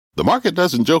The market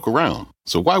doesn't joke around,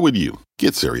 so why would you?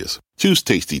 Get serious. Choose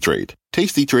Tasty Trade.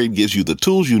 Tasty Trade gives you the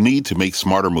tools you need to make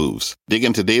smarter moves. Dig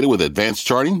into data with advanced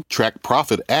charting, track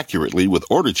profit accurately with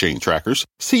order chain trackers,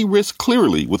 see risk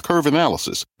clearly with curve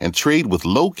analysis, and trade with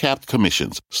low-capped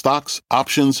commissions, stocks,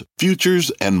 options,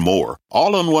 futures, and more.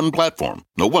 All on one platform.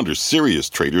 No wonder serious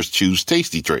traders choose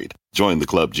Tasty Trade. Join the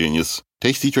club, genius.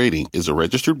 Tasty Trading is a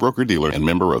registered broker-dealer and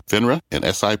member of FINRA and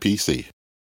SIPC.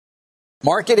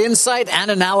 Market insight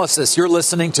and analysis. You're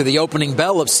listening to the opening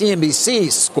bell of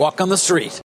CNBC's Squawk on the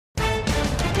Street.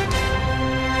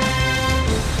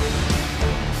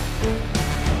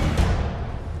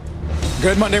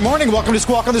 Good Monday morning. Welcome to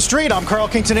Squawk on the Street. I'm Carl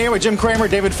Quintanilla with Jim Cramer,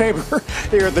 David Faber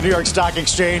here at the New York Stock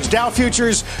Exchange. Dow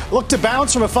futures look to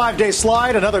bounce from a 5-day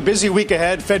slide. Another busy week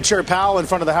ahead. Fed Chair Powell in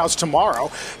front of the House tomorrow.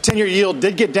 10-year yield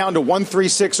did get down to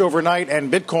 136 overnight,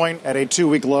 and Bitcoin at a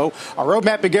 2-week low. Our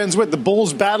roadmap begins with the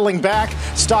bulls battling back.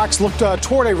 Stocks looked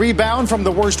toward a rebound from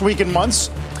the worst week in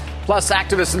months. Plus,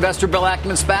 activist investor Bill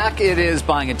Ackman's back. It is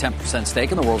buying a 10%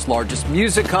 stake in the world's largest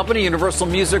music company, Universal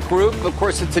Music Group. Of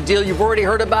course, it's a deal you've already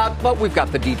heard about, but we've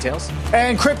got the details.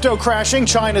 And crypto crashing.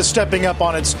 China's stepping up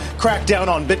on its crackdown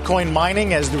on Bitcoin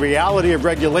mining as the reality of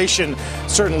regulation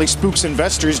certainly spooks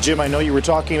investors. Jim, I know you were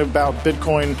talking about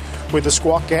Bitcoin with the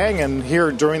Squawk Gang and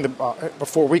here during the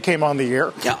before we came on the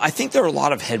air. Yeah, I think there are a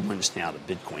lot of headwinds now to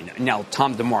Bitcoin. Now,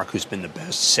 Tom DeMark, who's been the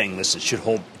best, saying, listen,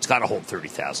 it's got to hold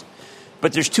 30,000.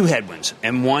 But there's two headwinds,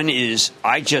 and one is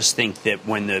I just think that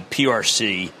when the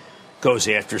PRC goes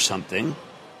after something,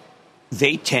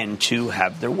 they tend to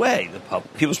have their way. The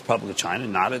People's Republic of China,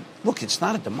 it's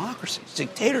not a democracy, it's a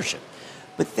dictatorship.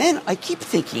 But then I keep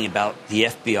thinking about the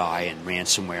FBI and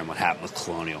ransomware and what happened with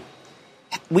Colonial.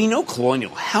 We know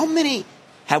Colonial. How many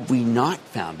have we not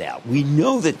found out? We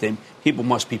know that then people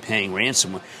must be paying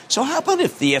ransomware. So how about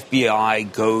if the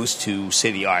FBI goes to,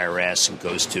 say, the IRS and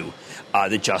goes to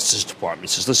the Justice Department,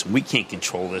 says, listen, we can't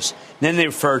control this. And then they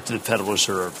refer to the Federal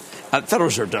Reserve. The Federal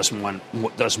Reserve doesn't want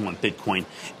Bitcoin.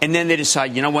 And then they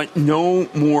decide, you know what, no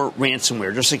more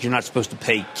ransomware, just like you're not supposed to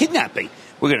pay kidnapping.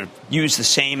 We're going to use the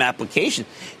same application.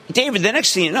 David, the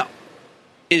next thing you know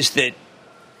is that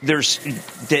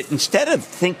instead of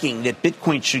thinking that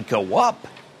Bitcoin should go up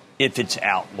if it's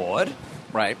outlawed,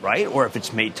 right, or if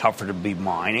it's made tougher to be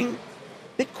mining,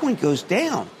 Bitcoin goes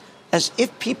down as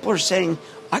if people are saying,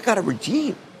 I got to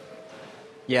redeem.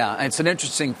 Yeah, it's an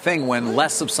interesting thing when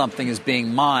less of something is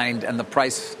being mined and the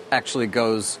price actually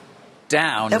goes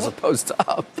down as opposed to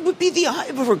up. It would be the eye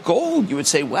over gold. You would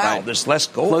say, wow, there's less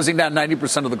gold. Closing down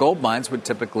 90% of the gold mines would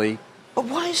typically but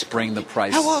why is it bring the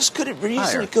price How else could it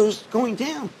reason it goes going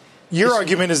down? Your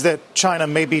argument is that China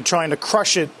may be trying to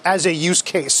crush it as a use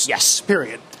case. Yes.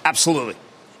 Period. Absolutely.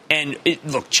 And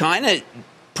look, China,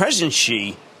 President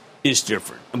Xi is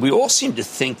different. And we all seem to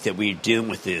think that we're dealing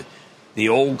with the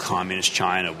old communist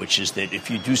China, which is that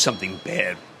if you do something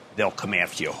bad, they'll come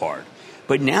after you hard.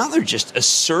 But now they're just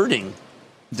asserting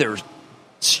their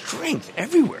strength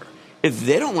everywhere. If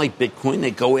they don't like Bitcoin,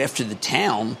 they go after the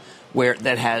town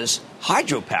that has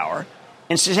hydropower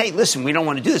and says, hey, listen, we don't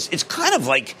want to do this. It's kind of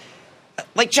like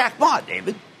Jack Ma,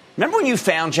 David. Remember when you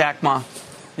found Jack Ma?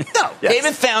 No, yes.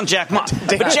 David found Jack Ma.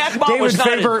 But Jack Ma David was not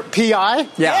Faber, PI? Yeah,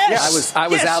 yes. I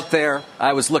was out there.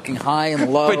 I was looking high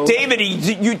and low. But David,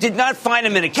 you did not find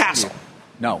him in a castle.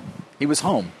 No, he was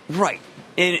home. Right.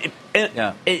 And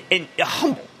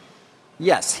humble.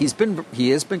 Yes, he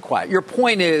has been quiet. Your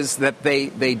point is that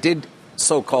they did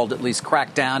so-called at least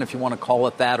crack down, if you want to call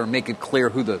it that, or make it clear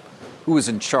who is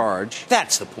in charge.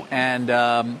 That's the point.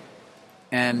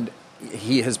 And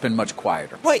he has been much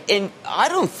quieter. Right, and I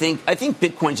think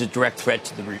Bitcoin's a direct threat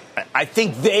to I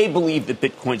think they believe that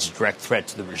Bitcoin's a direct threat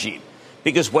to the regime.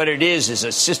 Because what it is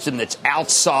a system that's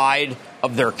outside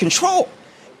of their control.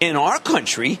 In our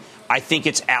country, I think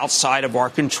it's outside of our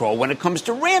control when it comes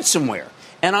to ransomware.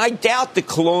 And I doubt that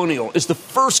Colonial is the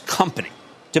first company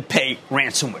to pay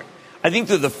ransomware. I think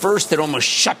they're the first that almost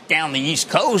shut down the East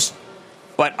Coast.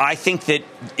 But I think that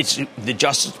it's the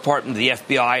Justice Department, the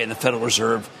FBI, and the Federal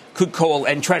Reserve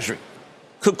and Treasury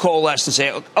could coalesce and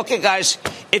say, okay, guys,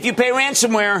 if you pay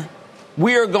ransomware,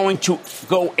 we are going to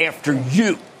go after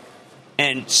you.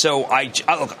 And so I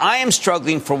am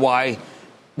struggling for why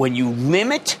when you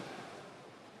limit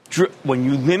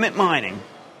mining,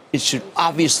 it should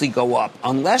obviously go up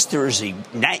unless there is a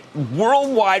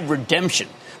worldwide redemption,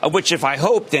 of which, if I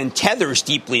hope, then Tether is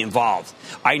deeply involved.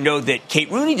 I know that Kate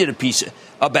Rooney did a piece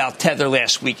about Tether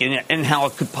last week and how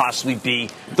it could possibly be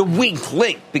the weak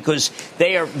link because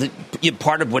they are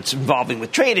part of what's involving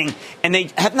with trading, and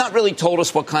they have not really told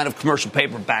us what kind of commercial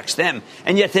paper backs them,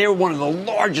 and yet they are one of the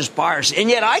largest buyers. And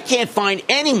yet I can't find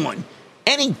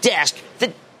any desk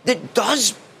that that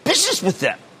does business with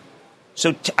them.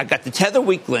 So I got the Tether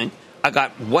weak link. I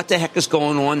got what the heck is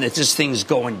going on, that this thing's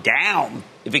going down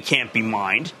if it can't be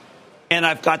mined. And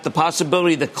I've got the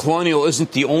possibility that Colonial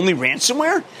isn't the only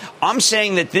ransomware. I'm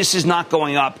saying that this is not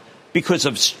going up because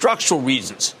of structural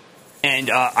reasons. And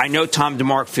I know Tom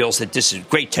DeMark feels that this is a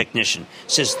great technician.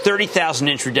 Says 30,000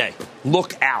 intraday.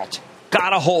 Look out.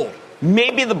 Got a hold.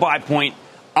 Maybe the buy point.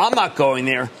 I'm not going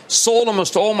there. Sold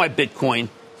almost all my Bitcoin.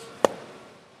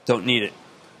 Don't need it.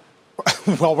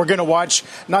 Well, we're going to watch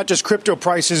not just crypto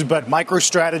prices, but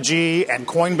MicroStrategy and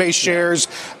Coinbase shares.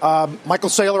 Michael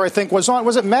Saylor, I think, was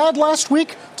it Mad last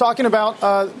week talking about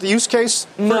the use case?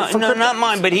 No, not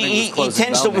mine, but he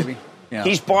tends to. Yeah.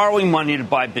 He's borrowing money to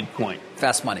buy Bitcoin.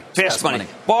 Fast money. Fast money.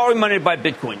 Borrowing money to buy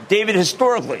Bitcoin. David,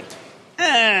 historically,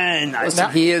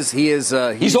 listen,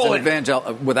 he's all in.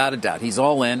 Evangel without a doubt. He's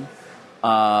all in.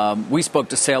 We spoke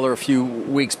to Saylor a few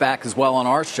weeks back as well on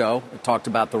our show. We talked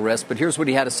about the risk, but here's what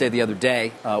he had to say the other day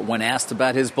when asked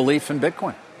about his belief in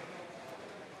Bitcoin.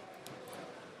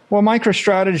 Well,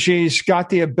 MicroStrategy's got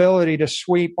the ability to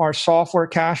sweep our software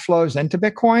cash flows into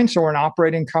Bitcoin. So we're an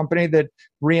operating company that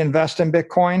reinvests in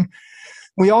Bitcoin.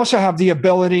 We also have the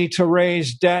ability to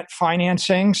raise debt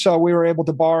financing. So we were able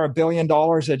to borrow $1 billion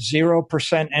at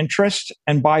 0% interest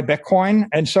and buy Bitcoin.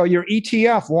 And so your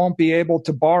ETF won't be able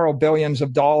to borrow billions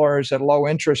of dollars at low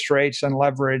interest rates and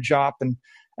leverage up.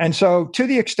 And so to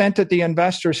the extent that the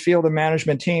investors feel the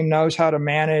management team knows how to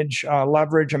manage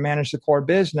leverage and manage the core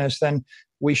business, then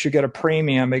we should get a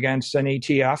premium against an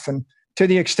ETF. And to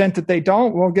the extent that they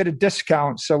don't, we'll get a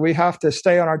discount. So we have to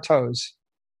stay on our toes.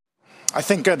 I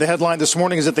think the headline this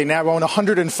morning is that they now own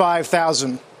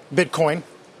 105,000 Bitcoin.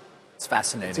 It's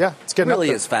fascinating. Yeah, it's getting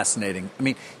really is fascinating. I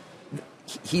mean,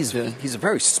 he's a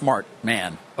very smart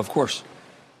man, of course.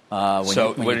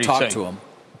 When you talk to him,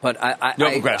 but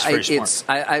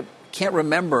I can't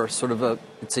remember sort of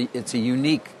it's a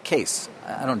unique case.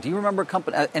 Do you remember a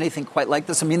company anything quite like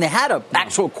this? I mean, they had an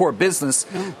actual core business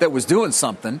that was doing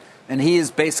something, and he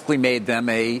has basically made them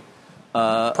a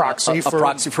proxy for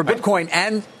Bitcoin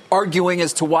and arguing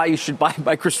as to why you should buy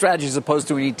MicroStrategy as opposed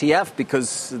to an ETF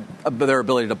because of their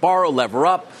ability to borrow, lever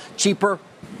up, cheaper.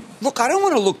 Look, I don't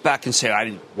want to look back and say,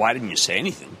 why didn't you say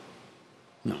anything?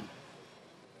 No. You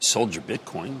sold your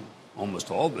Bitcoin,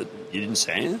 almost all of it. You didn't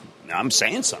say anything. Now I'm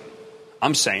saying something.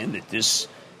 I'm saying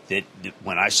that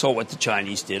when I saw what the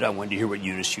Chinese did, I wanted to hear what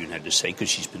Eunice Yoon had to say because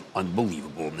she's been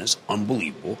unbelievable in this,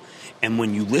 unbelievable. And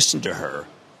when you listen to her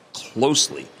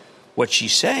closely, what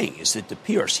she's saying is that the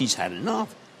PRC's had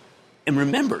enough. And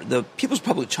remember, the People's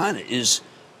Republic of China it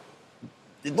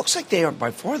looks like they are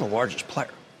by far the largest player.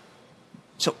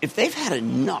 So if they've had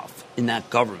enough in that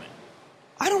government,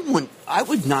 I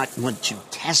would not want to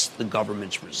test the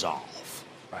government's resolve.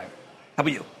 Right. How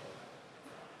about you?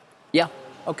 Yeah.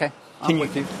 Okay. I'm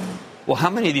with you. Well,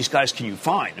 how many of these guys can you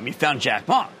find? I mean, you found Jack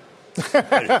Ma.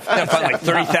 Find like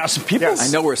 30,000 people. Yes.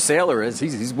 I know where Saylor is.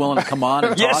 He's willing to come on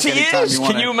and talk. Yes, he is.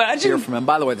 Can you imagine? Hear from him.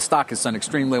 By the way, the stock has done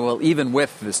extremely well, even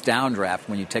with this downdraft.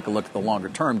 When you take a look at the longer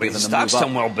term, but the stock's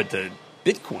done well, but the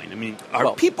Bitcoin. I mean,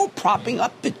 are people propping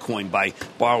up Bitcoin by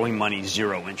borrowing money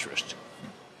 0 interest?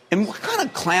 And what kind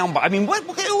of clown? I mean, what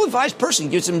kind of ill-advised person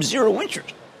gives them 0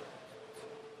 interest?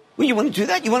 Well, you want to do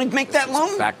that? You want to make that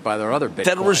loan? Backed by their other Bitcoin.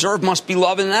 Federal Reserve must be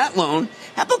loving that loan.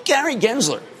 How about Gary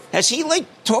Gensler? Has he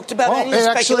talked about any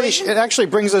speculation? It actually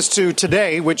brings us to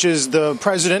today, which is the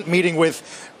president meeting with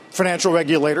financial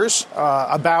regulators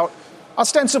about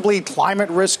ostensibly climate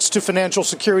risks to financial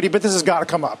security. But this has got to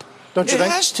come up, don't you think?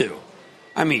 It has to.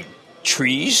 I mean,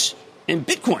 trees and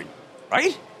Bitcoin,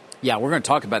 right? Yeah, we're going to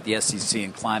talk about the SEC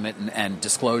and climate and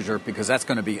disclosure because that's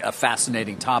going to be a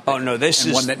fascinating topic. Oh, no, this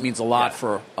is one that means a lot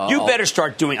for you better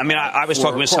start doing. I mean, I was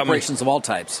talking with someone. Corporations of all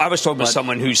types. I was talking with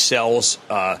someone who sells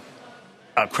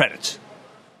credits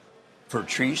for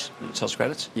trees. Sells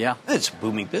credits. Yeah. It's a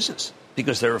booming business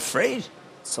because they're afraid.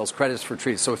 Sells credits for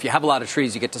trees. So if you have a lot of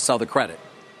trees, you get to sell the credit.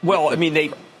 Well, I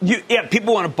mean,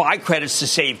 people want to buy credits to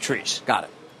save trees. Got it.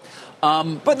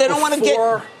 But they don't want to get.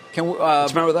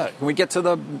 What's the matter with that? Can we get to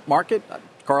the market?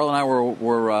 Carl and I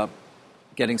were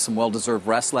getting some well-deserved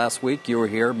rest last week. You were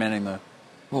here manning the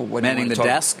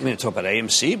desk. You mean to talk about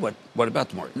AMC? What about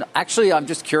the market? No, actually, I'm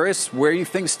just curious where you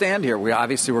think stand here. We're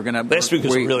going to. Last week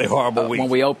was a really horrible week. When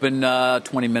we open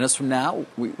 20 minutes from now,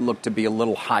 we look to be a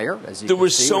little higher. As you there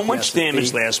was so much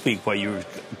damage last week while you were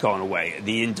going away.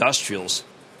 The industrials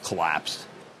collapsed,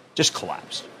 just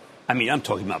collapsed. I mean, I'm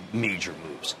talking about major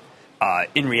moves.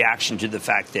 in reaction to the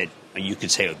fact that you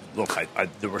could say, look,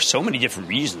 there were so many different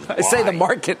reasons why. I say the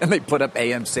market, and they put up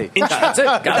AMC. That's it.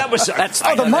 That's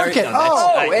the market.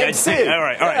 AMC. All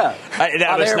right.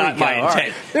 That was not my intent.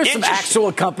 Right. There's some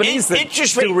actual companies that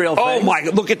do real things. Oh, my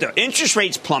God. Look at the interest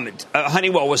rates plummet.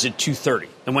 Honeywell was at 230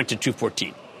 and went to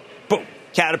 214. Boom.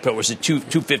 Caterpillar was at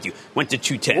 250, went to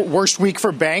 210. Worst week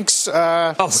for banks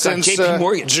since JP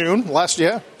Morgan. June last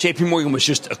year. JP Morgan was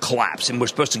just a collapse, and we're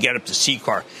supposed to get up to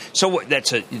CCAR. So that's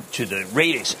to the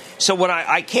ratings. So what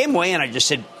I came away and I just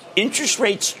said, interest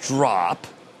rates drop.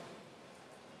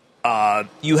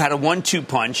 You had a 1-2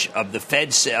 punch of the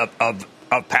Fed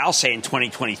of Powell saying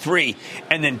 2023,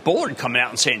 and then Bullard coming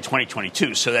out and saying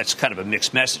 2022. So that's kind of a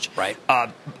mixed message, right?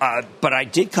 But I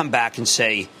did come back and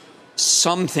say,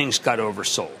 some things got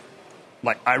oversold.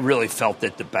 Like, I really felt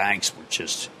that the banks were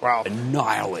just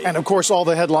annihilated. And, of course, all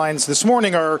the headlines this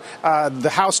morning are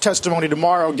the House testimony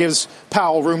tomorrow gives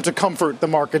Powell room to comfort the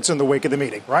markets in the wake of the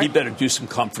meeting, right? He better do some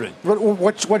comforting.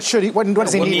 What should he? What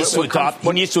does he need? He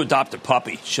needs to adopt a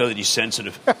puppy, show that he's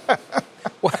sensitive.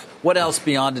 What else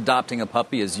beyond adopting a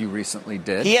puppy, as you recently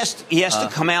did? He has to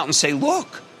come out and say,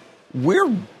 look, we're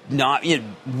going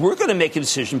to make a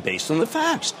decision based on the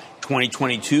facts.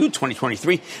 2022,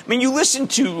 2023. I mean, you listen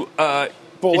to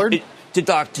Bullard, to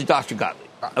Dr. Gottlieb,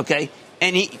 okay,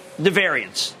 and the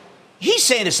variance. He's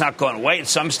saying it's not going away in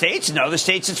some states. In other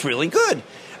states, it's really good.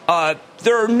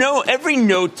 There are every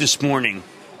note this morning.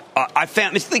 I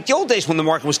found it's like the old days when the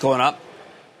market was going up.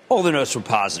 All the notes were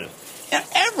positive. Now,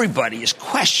 everybody is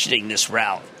questioning this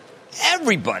rally.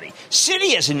 Everybody.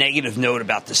 Citi has a negative note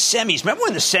about the semis. Remember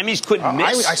when the semis couldn't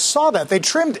miss? I saw that. They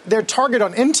trimmed their target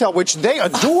on Intel, which they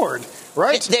adored,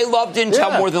 right? They loved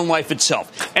Intel more than life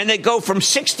itself. And they go from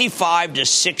 65 to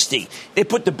 60. They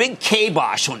put the big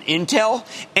kibosh on Intel.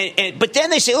 But then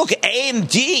they say, look,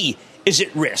 AMD is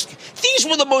at risk. These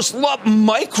were the most loved.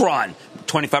 Micron,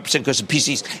 25% because of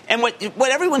PCs. And what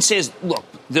everyone says, look,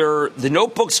 the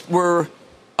notebooks were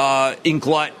in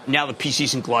glut. Now the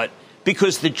PCs in glut.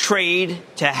 Because the trade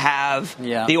to have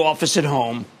the office at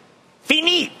home,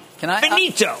 finito.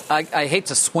 I hate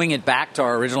to swing it back to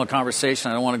our original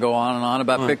conversation. I don't want to go on and on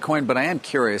about Bitcoin, but I am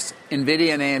curious.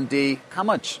 NVIDIA and AMD, how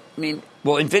much? I mean,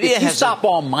 NVIDIA if you stop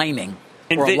all mining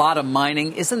or a lot of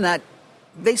mining, isn't that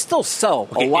they still sell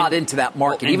a lot into that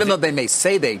market, even though they may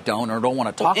say they don't or don't want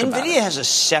to talk about it? NVIDIA has a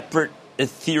separate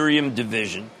Ethereum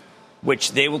division,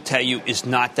 which they will tell you is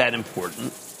not that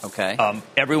important. Okay.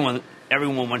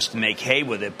 Everyone wants to make hay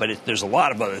with it, but there's a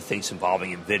lot of other things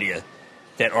involving NVIDIA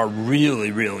that are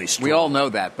really, really strong. We all know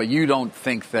that, but you don't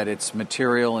think that it's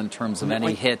material in terms of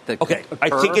any hit that could occur?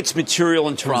 I think it's material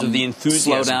in terms of the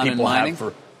enthusiasm people have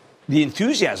for the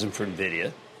enthusiasm for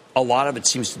NVIDIA. A lot of it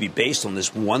seems to be based on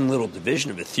this one little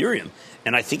division of Ethereum,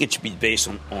 and I think it should be based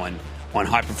on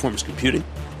high-performance computing,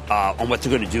 on what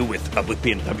they're going to do with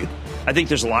BMW. I think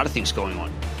there's a lot of things going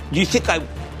on. Do you think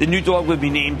the new dog would be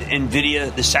named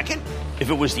NVIDIA the second if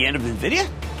it was the end of NVIDIA?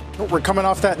 We're coming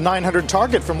off that 900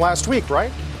 target from last week,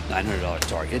 right? $900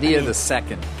 target. NVIDIA the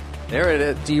second. There it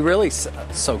is. Do you really?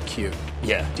 So cute.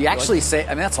 Yeah. Do you actually say? I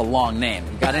mean, that's a long name.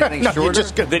 You got anything shorter?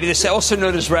 NVIDIA, also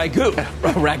known as Ragu.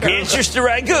 Ragu. The answer's to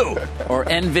Ragu. Or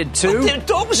NVID 2. The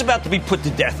dog was about to be put to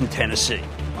death in Tennessee.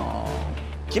 Oh.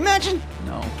 Can you imagine?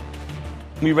 No.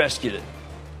 We rescued it.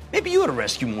 Maybe you ought to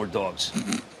rescue more dogs.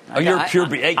 You're a pure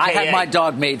breed. I had my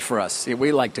dog made for us.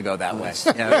 We like to go that way.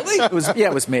 Really?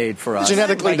 It was made for us.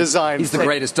 Genetically designed. He's the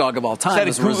greatest dog of all time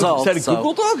as a result. Is that a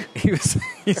Google dog?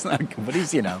 He's not good, but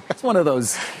he's, it's one of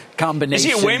those combination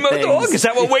Is he a Waymo things. dog? Is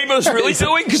that what Waymo's really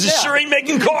doing? Because it sure ain't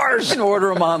making cars. You can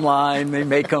order them online. They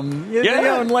make them,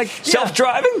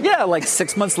 self-driving? Yeah, like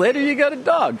 6 months later, you got a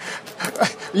dog.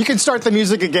 You can start the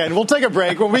music again. We'll take a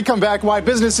break. When we come back, why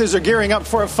businesses are gearing up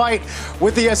for a fight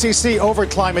with the SEC over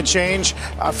climate change.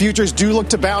 Futures do look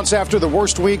to bounce after the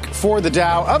worst week for the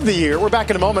Dow of the year. We're back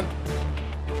in a moment.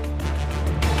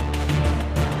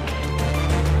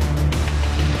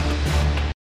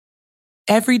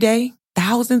 Every day,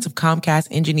 thousands of Comcast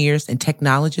engineers and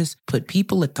technologists put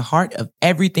people at the heart of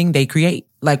everything they create.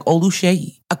 Like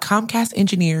Oluseyi, a Comcast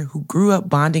engineer who grew up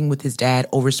bonding with his dad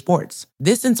over sports.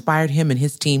 This inspired him and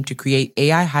his team to create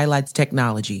AI Highlights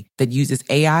technology that uses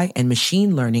AI and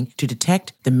machine learning to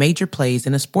detect the major plays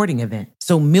in a sporting event.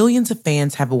 So millions of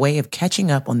fans have a way of catching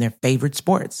up on their favorite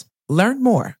sports. Learn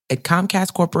more at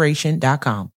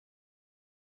ComcastCorporation.com.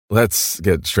 Let's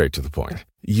get straight to the point.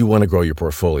 You want to grow your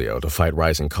portfolio to fight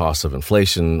rising costs of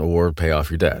inflation or pay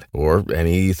off your debt or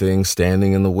anything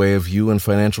standing in the way of you and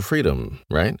financial freedom,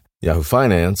 right? Yahoo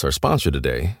Finance, our sponsor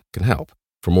today, can help.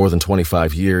 For more than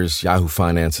 25 years, Yahoo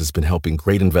Finance has been helping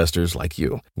great investors like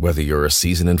you. Whether you're a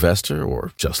seasoned investor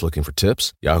or just looking for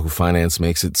tips, Yahoo Finance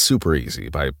makes it super easy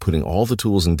by putting all the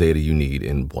tools and data you need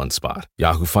in one spot.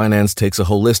 Yahoo Finance takes a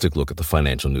holistic look at the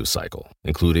financial news cycle,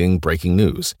 including breaking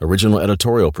news, original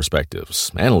editorial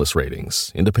perspectives, analyst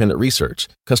ratings, independent research,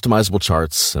 customizable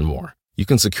charts, and more. You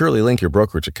can securely link your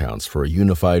brokerage accounts for a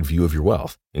unified view of your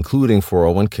wealth, including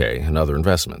 401k and other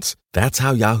investments. That's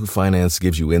how Yahoo Finance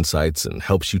gives you insights and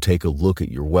helps you take a look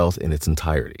at your wealth in its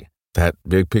entirety. That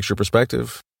big picture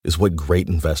perspective is what great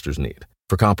investors need.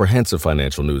 For comprehensive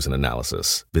financial news and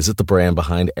analysis, visit the brand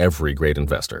behind every great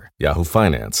investor,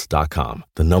 yahoofinance.com,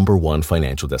 the #1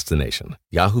 financial destination,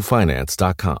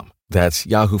 yahoofinance.com. That's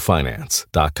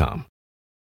yahoofinance.com.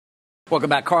 Welcome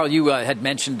back, Carl. You had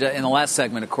mentioned in the last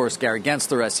segment, of course, Gary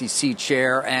Gensler, SEC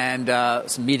chair, and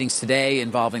some meetings today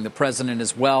involving the president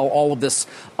as well. All of this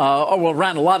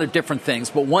around a lot of different things.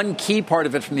 But one key part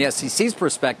of it from the SEC's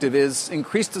perspective is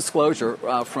increased disclosure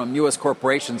from U.S.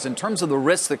 corporations in terms of the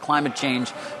risks that climate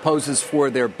change poses for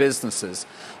their businesses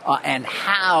and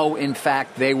how, in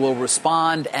fact, they will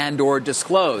respond and or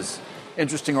disclose.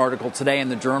 Interesting article today in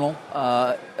the Journal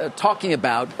talking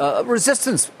about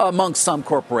resistance among some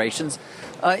corporations,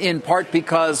 in part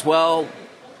because, well,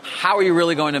 how are you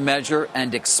really going to measure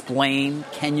and explain?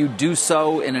 Can you do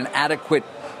so in an adequate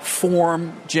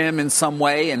form, Jim, in some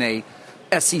way, in a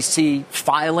SEC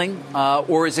filing?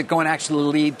 Or is it going to actually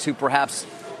lead to perhaps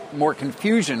more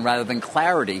confusion rather than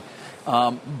clarity?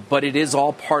 But it is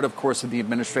all part, of course, of the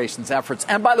administration's efforts.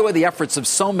 And by the way, the efforts of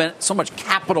so much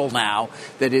capital now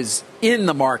that is in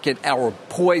the market or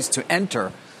poised to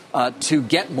enter to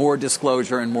get more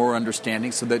disclosure and more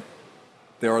understanding so that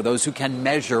there are those who can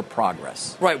measure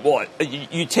progress. Right. Well,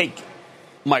 you take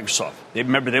Microsoft.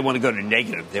 Remember, they want to go to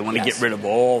negative. They want to get rid of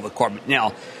all the carbon.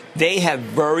 Now, they have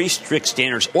very strict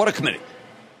standards, audit committee,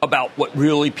 about what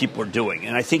really people are doing.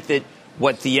 And I think that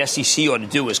what the SEC ought to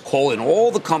do is call in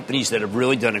all the companies that have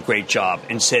really done a great job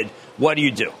and said, what do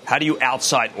you do? How do you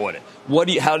outside audit?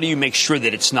 How do you make sure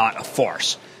that it's not a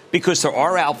farce? Because there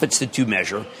are outfits that do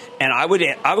measure. And I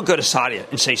would go to Satya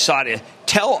and say, Satya,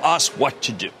 tell us what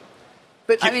to do.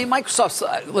 But, I mean,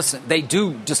 Microsoft's, listen, they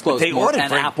do disclose more,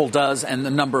 and Apple does, and the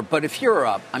number. But if you're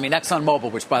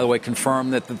ExxonMobil, which, by the way,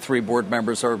 confirmed that the 3 board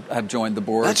members have joined the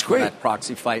board. That's great. For that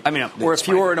proxy fight. Or if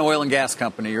you're an oil and gas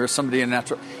company or somebody in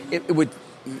natural,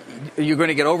 you're going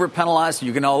to get over-penalized?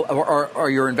 Are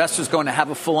your investors going to have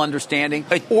a full understanding?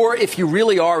 Or if you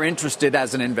really are interested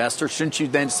as an investor, shouldn't you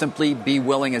then simply be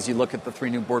willing, as you look at the 3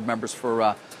 new board members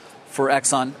for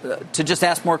Exxon, to just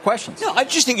ask more questions? No, I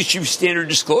just think it should be standard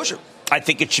disclosure. I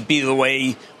think it should be the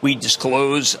way we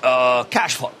disclose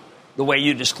cash flow, the way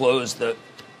you disclose the...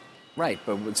 Right,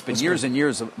 but it's been years and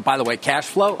years of, by the way, cash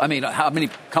flow. I mean, how many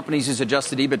companies use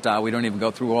adjusted EBITDA? We don't even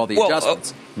go through all the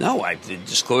adjustments. The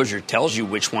disclosure tells you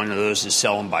which one of those is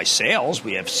selling by sales.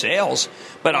 We have sales.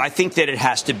 But I think that it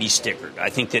has to be stickered. I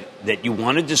think that you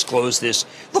want to disclose this.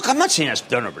 Look, I'm not saying that's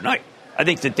done overnight. I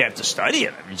think that they have to study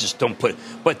it. I mean, just don't put...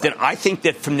 But then I think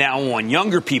that from now on,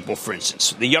 younger people, for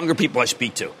instance, the younger people I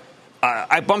speak to,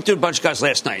 I bumped into a bunch of guys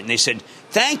last night, and they said,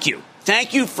 thank you.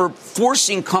 Thank you for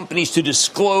forcing companies to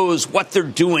disclose what they're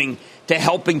doing to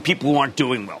helping people who aren't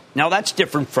doing well. Now, that's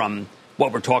different from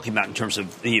what we're talking about in terms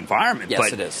of the environment. Yes,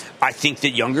 but it is. I think that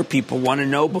younger people want to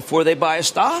know before they buy a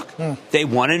stock. They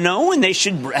want to know, and they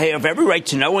should have every right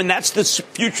to know, and that's the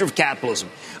future of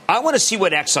capitalism. I want to see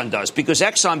what Exxon does, because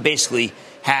Exxon basically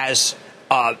has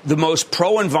the most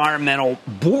pro-environmental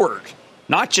board,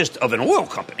 not just of an oil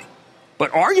company,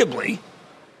 but arguably,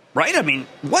 right? I mean,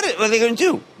 what are they going to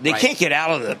do? They can't get out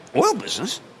of the oil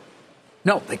business.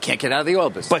 No, they can't get out of the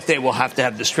oil business. But they will have to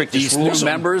have the strictest rules. These new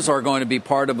members are going to be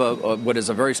part of what is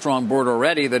a very strong board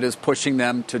already that is pushing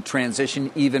them to transition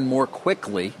even more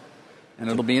quickly. And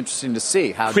it'll be interesting to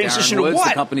see how transition Darren Woods, to what?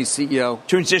 the company's CEO...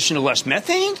 Transition to less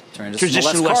methane? Transition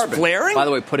to less flaring? By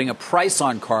the way, putting a price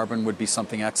on carbon would be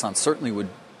something Exxon certainly would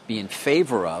be in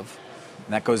favor of.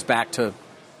 And that goes back to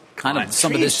kind of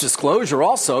some of this disclosure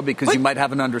also, because you might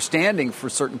have an understanding for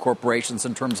certain corporations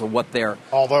in terms of what they're...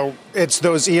 Although it's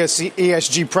those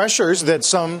ESG pressures that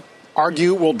some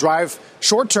argue will drive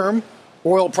short-term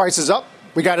oil prices up.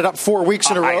 We got it up 4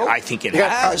 weeks in a row. I think it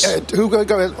has. Who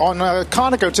goes on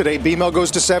Conoco today? BMO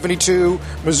goes to 72.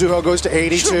 Mizuho goes to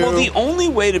 82. Sure, well, the only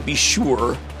way to be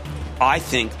sure, I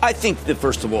think that,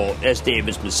 first of all, as Dave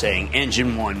has been saying,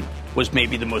 Engine 1 was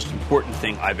maybe the most important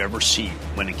thing I've ever seen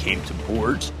when it came to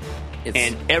boards.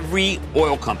 And every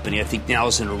oil company, I think, now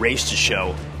is in a race to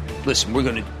show, listen, we're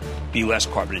going to be less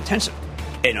carbon intensive.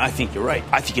 And I think you're right.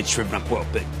 I think it's driven up oil.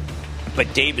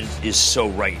 But David is so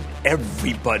right.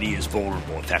 everybody is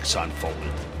vulnerable if Exxon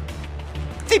folded.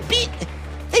 They beat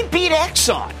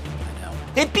Exxon.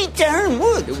 They beat Darren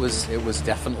Woods. It was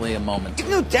definitely a moment. You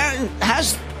know,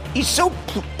 he's so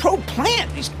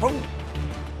pro-plant. He's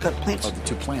got plants. Oh, the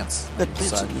two plants. The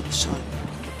plants on the side.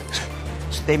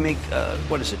 So they make,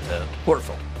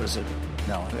 chlorophyll. What is it?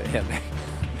 No,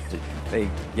 they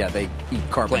eat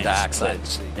carbon dioxide.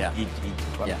 Eat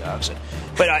carbon dioxide.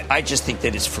 But I just think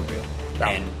that it's for real.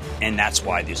 And that's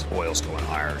why this oil's going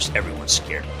higher. Everyone's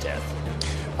scared to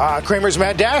death. Cramer's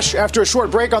Mad Dash after a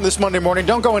short break on this Monday morning.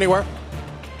 Don't go anywhere.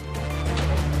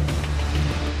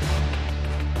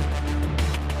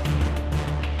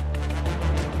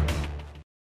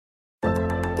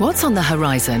 What's on the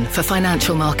horizon for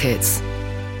financial markets?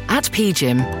 At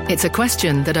PGIM, it's a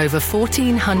question that over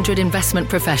 1,400 investment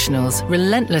professionals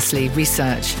relentlessly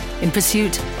research in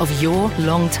pursuit of your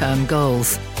long-term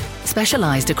goals.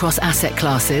 Specialized across asset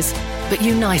classes, but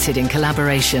united in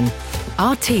collaboration,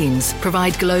 our teams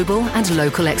provide global and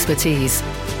local expertise.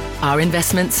 Our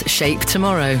investments shape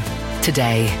tomorrow,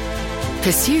 today.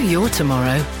 Pursue your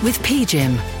tomorrow with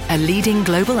PGIM, a leading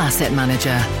global asset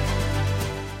manager.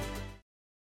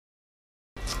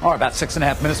 All right, about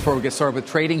 6.5 minutes before we get started with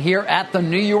trading here at the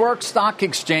New York Stock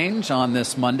Exchange on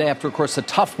this Monday. After, of course, a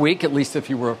tough week, at least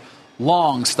if you were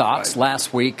long stocks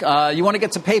last week. You want to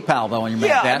get to PayPal, though, on your Mad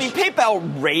Dash? Yeah, I mean,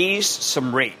 PayPal raised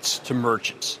some rates to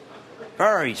merchants.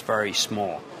 Very, very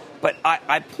small. But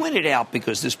I pointed out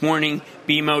because this morning,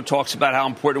 BMO talks about how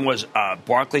important it was.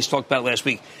 Barclays talked about it last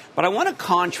week. But I want to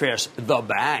contrast the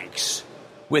banks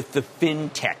with the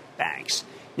fintech banks.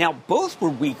 Now, both were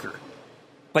weaker.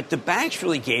 But the banks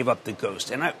really gave up the ghost.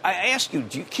 And I ask you,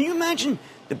 can you imagine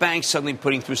the banks suddenly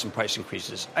putting through some price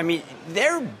increases? I mean,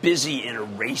 they're busy in a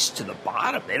race to the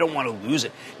bottom. They don't want to lose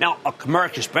it. Now,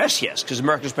 American Express, yes, because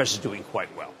American Express is doing quite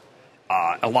well.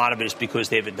 A lot of it is because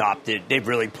they've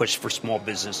really pushed for small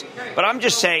business. But I'm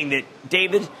just saying that,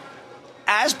 David,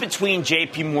 as between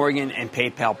J.P. Morgan and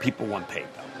PayPal, people want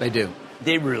PayPal. They do.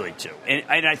 They really do.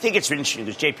 And I think it's interesting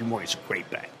because J.P. Morgan's a great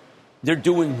bank. They're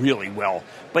doing really well.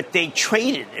 But they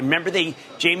traded. Remember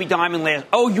Jamie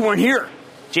Dimon you weren't here.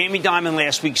 Jamie Dimon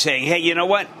last week saying, hey, you know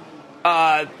what?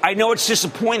 I know it's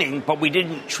disappointing, but we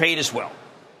didn't trade as well.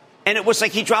 And it was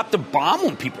like he dropped a bomb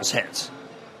on people's heads.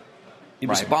 It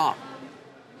was a bomb.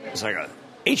 It was like a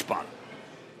H-bomb.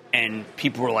 And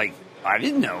people were like, I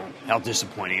didn't know how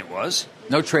disappointing it was.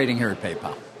 No trading here at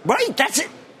PayPal. Right, that's it.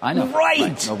 I know.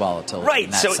 Right. No volatility. Right. In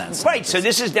that sense. Right. So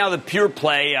this is now the pure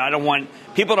play.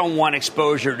 People don't want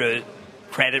exposure to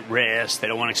credit risk. They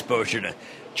don't want exposure to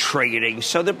trading.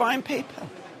 So they're buying PayPal.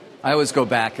 I always go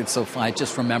back. It's so fun. I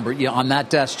just remember on that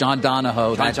desk, John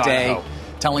Donahoe day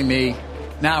telling me,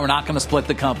 we're not going to split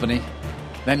the company.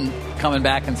 Then coming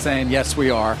back and saying, yes,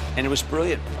 we are. And it was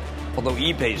brilliant. Although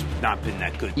eBay's not been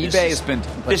that good. This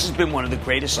has been one of the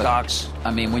greatest stocks.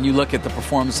 I mean, when you look at the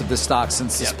performance of this stock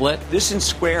since the split. This and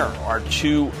Square are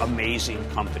two amazing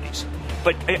companies.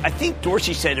 But I think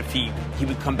Dorsey said if he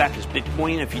would come back as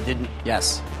Bitcoin if he didn't.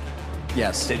 Yes.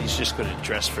 Said he's just going to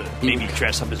dress up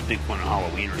as Bitcoin on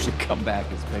Halloween or something. Come back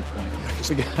as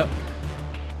Bitcoin.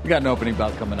 We got an opening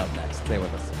bell coming up next. Stay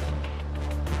with us.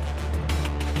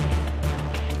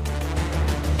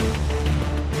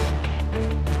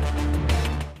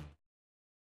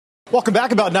 Welcome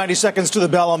back. About 90 seconds to the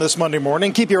bell on this Monday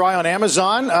morning. Keep your eye on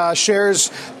Amazon.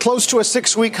 Shares close to a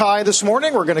 6-week high this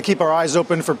morning. We're going to keep our eyes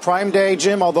open for Prime Day,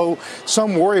 Jim, although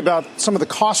some worry about some of the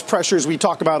cost pressures we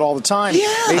talk about all the time.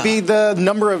 Yeah. Maybe the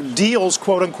number of deals,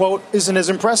 quote unquote, isn't as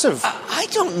impressive. I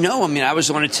don't know. I mean, I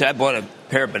bought a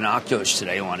pair of binoculars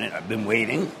today on it. I've been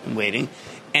waiting.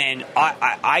 And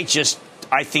I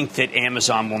think that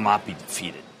Amazon will not be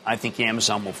defeated. I think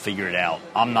Amazon will figure it out.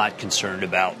 I'm not concerned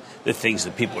about the things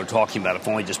that people are talking about, if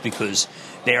only just because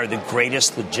they are the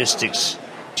greatest logistics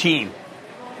team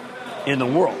in the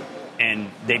world.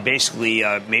 And they basically,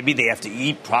 maybe they have to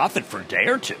eat profit for a day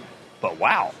or two. But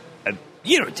wow.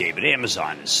 David,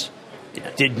 Amazon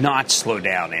did not slow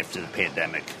down after the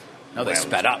pandemic. No, they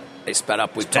sped up.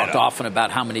 We've talked often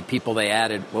about how many people they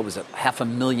added. What was it?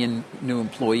 500,000 new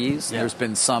employees. Yeah. There's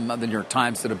been the New York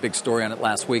Times did a big story on it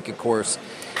last week, of course,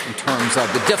 in terms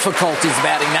of the difficulties of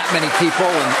adding that many people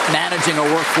and managing a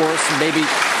workforce and maybe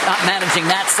not managing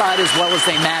that side as well as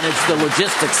they manage the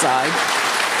logistics side.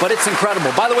 But it's incredible.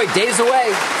 By the way, days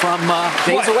away from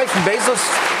Bezos,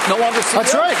 no longer CEO.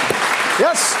 That's right.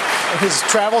 Yes. His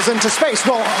travels into space.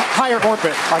 Well, higher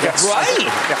orbit, I guess. Right.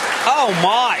 Yeah. Oh,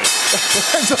 my.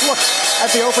 There's a look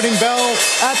at the opening bell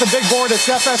at the big board. It's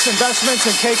FS Investments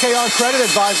and KKR Credit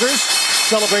Advisors.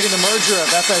 celebrating the merger of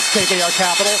FS KKR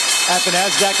Capital at the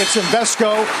NASDAQ. It's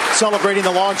Invesco celebrating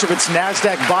the launch of its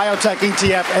NASDAQ Biotech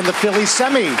ETF and the Philly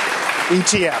Semi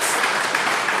ETF.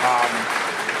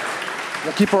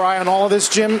 We'll keep our eye on all of this,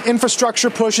 Jim. Infrastructure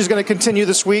push is going to continue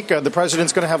this week. The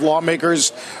president's going to have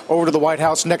lawmakers over to the White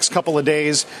House next couple of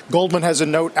days. Goldman has a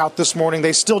note out this morning.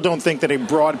 They still don't think that a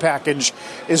broad package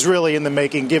is really in the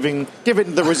making, given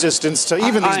the resistance to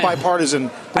even these bipartisan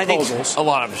proposals. I think a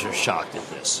lot of us are shocked at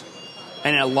this.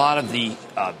 And a lot of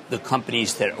the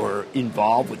companies that were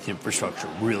involved with infrastructure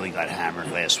really got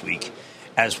hammered last week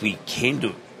as we came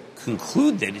to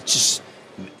conclude that it's just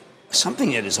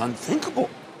something that is unthinkable,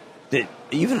 that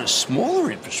even a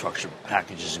smaller infrastructure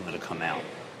package isn't going to come out.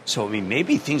 So, I mean,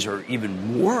 maybe things are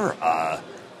even more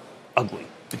ugly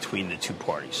between the two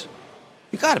parties.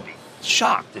 You've got to be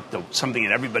shocked that something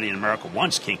that everybody in America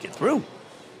wants can't get through.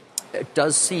 It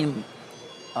does seem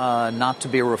not to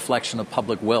be a reflection of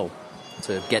public will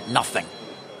to get nothing.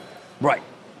 Right.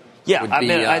 Yeah,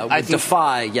 I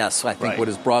defy, I think, what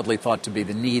is broadly thought to be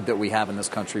the need that we have in this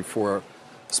country for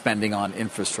spending on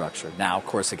infrastructure. Now, of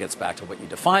course, it gets back to what you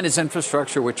define as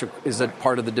infrastructure, which is a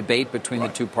part of the debate between the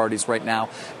two parties right now,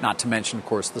 not to mention, of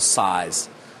course, the size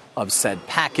of said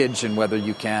package and whether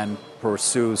you can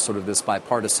pursue sort of this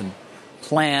bipartisan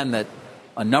plan that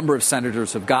a number of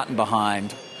senators have gotten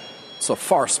behind. It's a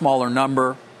far smaller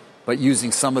number, but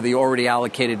using some of the already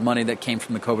allocated money that came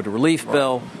from the COVID relief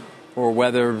bill, or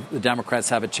whether the Democrats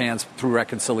have a chance through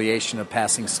reconciliation of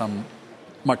passing some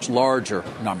much larger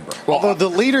number. Although the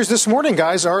leaders this morning,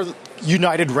 guys, are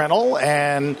United Rental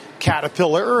and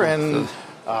Caterpillar, and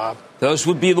those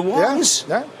would be the ones.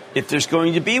 Yeah. If there's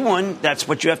going to be one, that's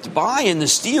what you have to buy in the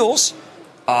steels.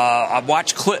 I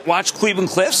watched Cleveland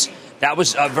Cliffs. That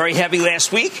was very heavy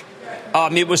last week.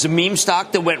 It was a meme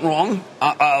stock that went wrong,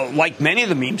 like many of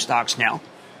the meme stocks now.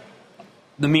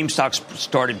 The meme stocks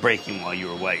started breaking while you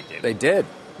were away, David. They did.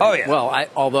 Oh, yeah. Well,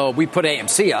 although we put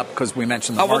AMC up because we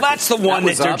mentioned the market. Well, that's the one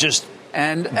that they're just...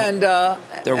 And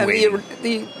they're waiting.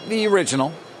 The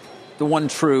original, the one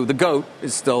true, the GOAT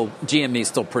is still, GME is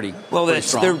still pretty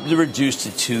strong. They're reduced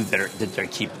to two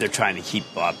they're trying to keep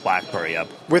BlackBerry up.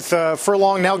 With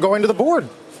Furlong now going to the board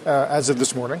as of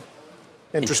this morning.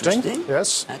 Interesting.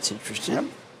 Yes. That's interesting. Yep.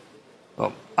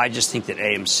 Well, I just think that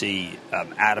AMC,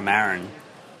 Adam Aron,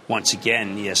 once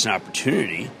again, he has an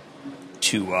opportunity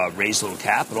to raise a little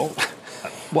capital.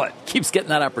 What? Keeps getting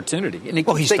that opportunity. And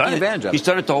he's taking advantage of it. He's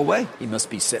done it the whole way. He must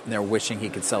be sitting there wishing he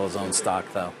could sell his own stock,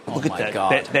 though. Look at that.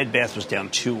 God. Bed Bath was down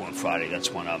 2 on Friday.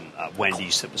 That's when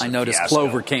Wendy's. That was I noticed fiasco.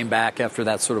 Clover came back after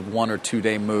that sort of 1 or 2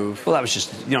 day move. Well, that was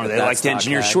just, they like to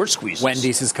engineer short squeezes.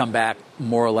 Wendy's has come back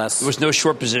more or less. There was no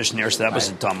short position there, so that was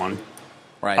a dumb one.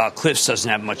 Right. Cliffs doesn't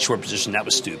have much short position. That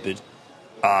was stupid.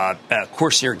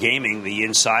 Corsair Gaming, the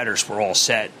insiders were all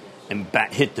set and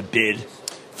hit the bid.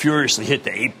 Furiously hit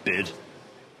the 8 bid.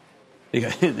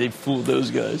 They fooled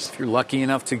those guys. If you're lucky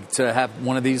enough to have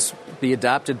one of these be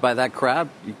adopted by that crowd,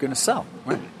 you're going to sell.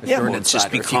 Right? If you're an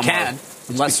insider. If you can,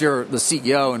 unless you're the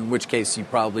CEO, in which case you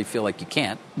probably feel like you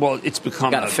can't. Well, it's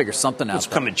become... Got to figure something out. It's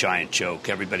become a giant joke.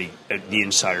 Everybody, the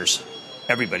insiders,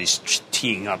 everybody's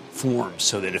teeing up forms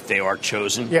so that if they are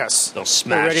chosen, they'll smash.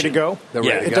 They're ready to go?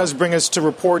 It does bring us to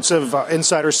reports of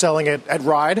insiders selling it at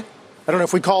Ride. I don't know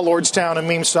if we call Lordstown a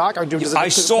meme stock. I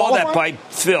saw that by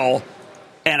Phil,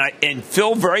 and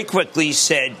Phil very quickly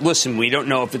said, listen, we don't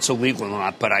know if it's illegal or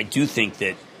not, but I do think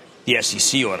that the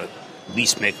SEC ought to at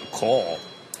least make a call.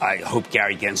 I hope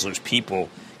Gary Gensler's people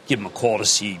give him a call to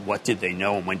see what did they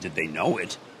know and when did they know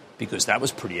it, because I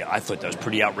thought that was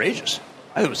pretty outrageous.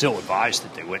 I thought it was ill-advised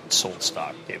that they went and sold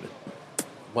stock, David.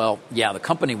 Well, the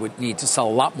company would need to sell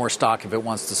a lot more stock if it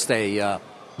wants to stay on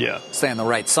the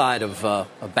right side of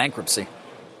bankruptcy.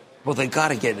 Well, they got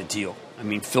to get a deal. I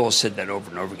mean, Phil has said that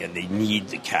over and over again. They need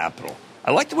the capital.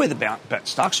 I like the way the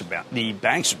the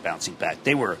banks are bouncing back.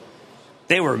 They were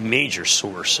a major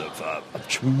source of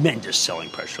tremendous selling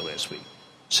pressure last week.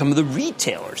 Some of the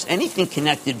retailers, anything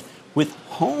connected with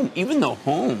home, even though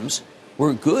homes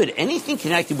were good, anything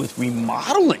connected with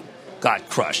remodeling got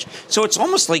crushed. So it's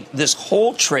almost like this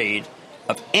whole trade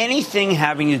of anything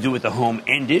having to do with the home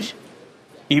ended.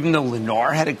 Even though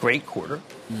Lennar had a great quarter,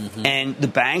 and the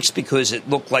banks, because it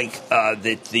looked like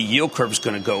that the yield curve is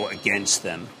going to go against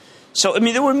them. So, I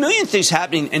mean, there were a million things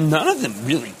happening, and none of them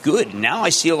really good. And now I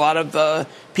see a lot of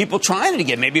people trying it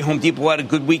again. Maybe Home Depot had a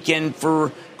good weekend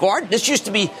for garden. This used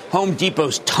to be Home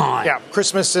Depot's time. Yeah,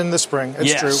 Christmas in the spring.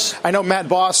 It's true. I know Matt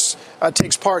Boss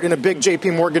takes part in a big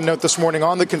J.P. Morgan note this morning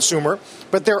on the consumer,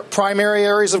 but their primary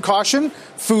areas of caution,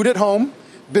 food at home,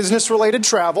 business-related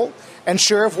travel and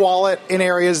share of wallet in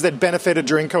areas that benefited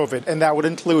during COVID. And that would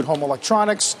include home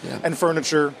electronics and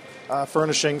furniture,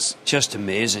 furnishings. Just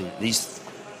amazing.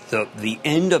 The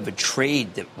end of a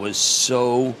trade that was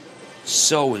so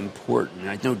important.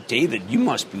 I know, David, you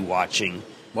must be watching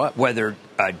whether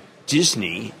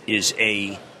Disney is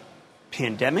a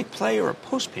pandemic play or a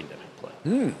post-pandemic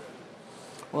play.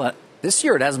 Well, this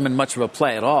year it hasn't been much of a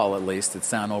play at all, at least. It's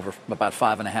down over about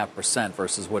 5.5%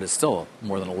 versus what is still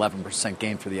more than 11%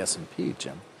 gain for the S&P,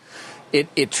 Jim.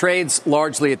 It trades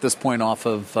largely at this point off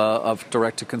of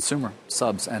direct-to-consumer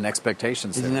subs and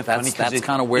expectations. Isn't that funny? That's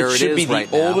kind of where it is right now. It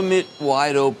should be the ultimate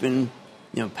wide open,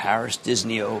 Paris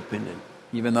Disney Open. And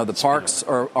even though the parks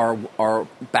are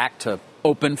back to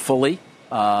open fully,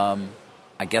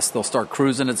 I guess they'll start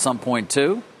cruising at some point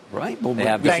too. Right. Well,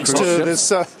 thanks to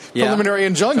this preliminary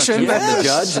injunction. From the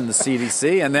judge and the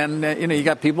CDC. And then, you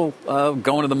got people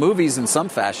going to the movies in some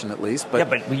fashion at least.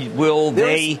 But will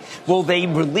they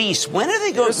release? When are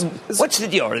they going? What's the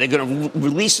deal? Are they going to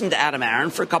release them to Adam Aaron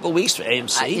for a couple of weeks for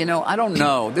AMC? I don't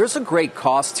know. There's a great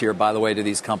cost here, by the way, to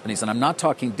these companies. And I'm not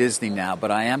talking Disney now,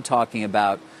 but I am talking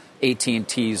about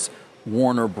AT&T's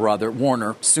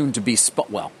Warner, soon to be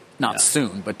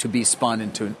soon, but to be spun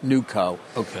into NewCo.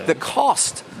 Okay. The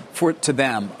cost to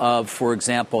them of, for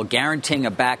example, guaranteeing a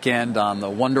back end on the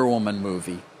Wonder Woman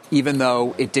movie, even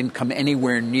though it didn't come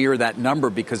anywhere near that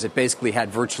number because it basically had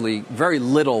virtually very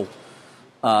little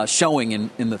showing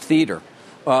in the theater.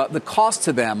 The cost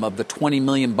to them of the $20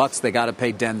 million they got to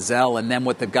pay Denzel and then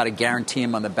what they've got to guarantee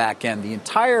him on the back end, the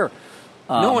entire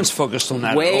no one's focused on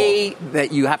that way at all.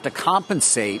 That you have to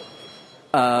compensate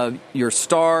your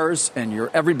stars and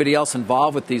everybody else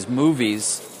involved with these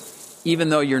movies, even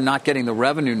though you're not getting the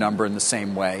revenue number in the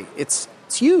same way, it's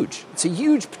huge. It's a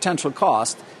huge potential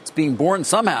cost. It's being borne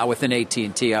somehow within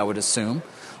AT&T, I would assume.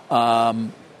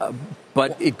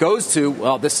 But it goes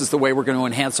to, this is the way we're going to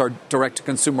enhance our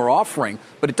direct-to-consumer offering.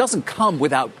 But it doesn't come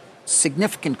without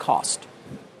significant cost.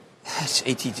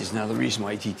 AT&T is now the reason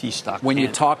why AT&T stock when you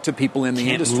talk to people in the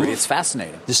industry, move. It's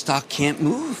fascinating. The stock can't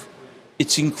move.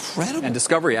 It's incredible. And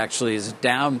Discovery actually is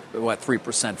down,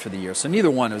 3% for the year. So neither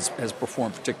one has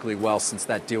performed particularly well since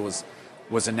that deal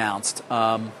was announced.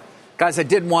 Guys, I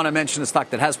did want to mention a stock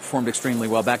that has performed extremely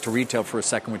well. Back to retail for a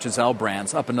second, which is L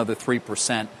Brands, up another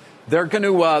 3%. They're going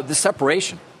to, the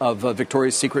separation of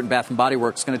Victoria's Secret and Bath & Body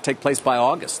Works is going to take place by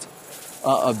August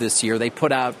of this year. They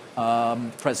put out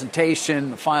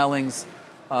presentation, filings,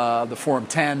 the Form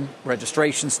 10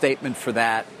 registration statement for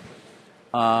that.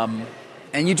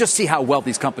 And you just see how well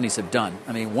these companies have done.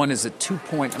 I mean, one is at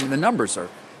the numbers are,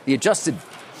 the adjusted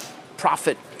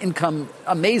profit income,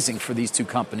 amazing for these two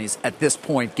companies at this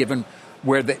point, given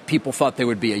where people thought they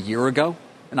would be a year ago.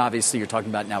 And obviously you're talking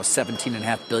about now a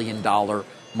 $17.5 billion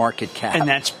market cap. And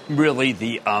that's really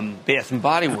the Bath &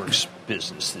 Body Works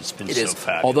business that's been so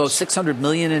fabulous. Although $600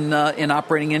 million in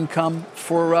operating income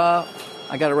for...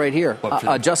 I got it right here.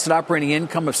 Adjusted operating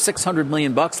income of $600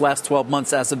 million last 12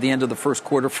 months as of the end of the first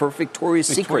quarter for Victoria's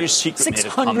Secret. Victoria's Secret made a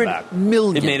comeback. $600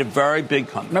 million. It made a very big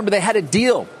comeback. Remember, they had a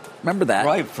deal. Remember that?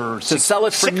 Right. To sell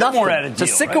it for Sycamore nothing. had a deal, to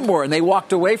Sycamore, right? And they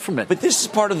walked away from it. But this is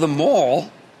part of the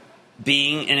mall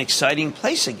being an exciting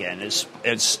place again, as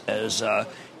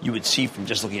you would see from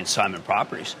just looking at Simon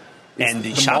Properties. And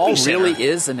the shopping mall center really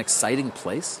is an exciting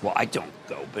place? Well, I don't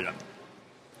go,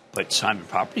 but Simon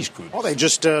Properties Group. They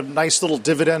just a nice little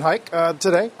dividend hike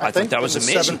today. I think thought that was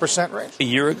amazing. 7% range. A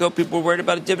year ago, people were worried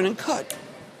about a dividend cut.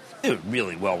 They're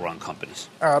really well-run companies.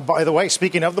 By the way,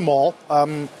 speaking of the mall,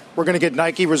 we're going to get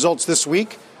Nike results this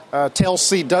week.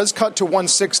 TLC does cut to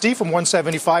 160 from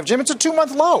 175. Jim, it's a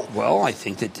 2-month low. Well, I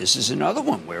think that this is another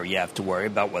one where you have to worry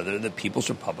about whether the People's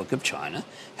Republic of China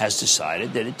has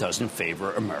decided that it doesn't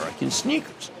favor American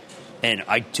sneakers. And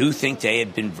I do think they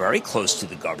have been very close to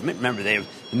the government. Remember, the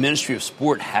Ministry of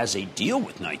Sport has a deal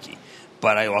with Nike.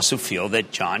 But I also feel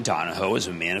that John Donahoe is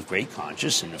a man of great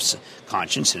conscience. And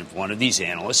if one of these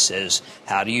analysts says,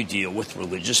 how do you deal with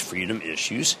religious freedom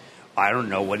issues? I don't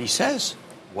know what he says.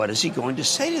 What is he going to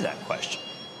say to that question?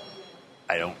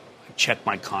 I check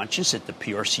my conscience at the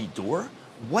PRC door.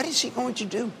 What is he going to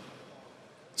do?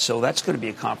 So that's going to be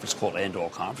a conference call to end all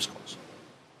conference calls.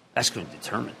 That's going to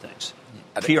determine things.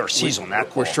 PRC's on that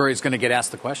call. We're sure he's going to get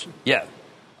asked the question? Yeah.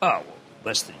 Oh, well,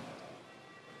 less than.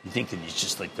 You think that he's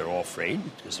just like they're all afraid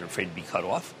because they're afraid to be cut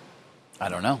off? I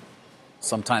don't know.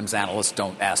 Sometimes analysts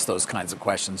don't ask those kinds of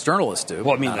questions. Journalists do.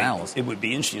 Well, I mean, not analysts. It would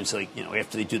be interesting. It's like,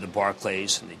 after they do the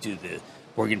Barclays and they do the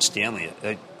Morgan Stanley,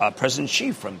 President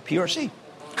Xi from PRC.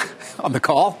 On the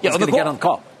call? Yeah, he's going to get on the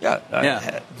call.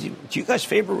 Yeah. Do you guys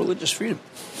favor religious freedom?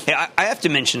 Hey, I have to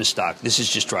mention a stock. This is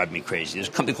just driving me crazy. There's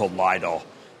a company called Lidl.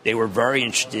 They were very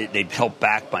interested. They helped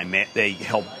back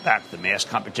the mask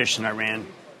competition I ran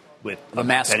with the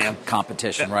mask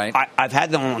competition, right? I've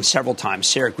had them on several times.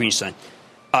 Sarah Greenstein,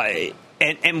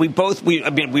 and we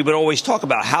would always talk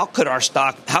about how could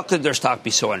their stock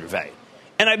be so undervalued?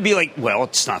 And I'd be like, well,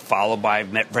 it's not followed by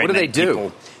very What do many they do?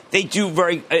 people. They do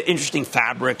very interesting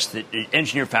fabrics,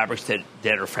 engineered fabrics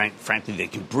that are frankly they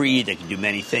can breathe, they can do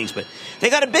many things. But they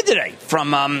got a bid today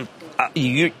from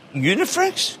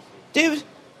Unifrex, David,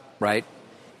 right,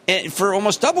 and for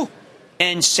almost double.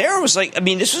 And Sarah was like,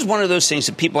 this is one of those things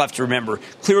that people have to remember.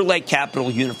 Clear Lake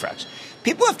Capital, Unifrex.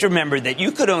 People have to remember that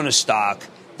you could own a stock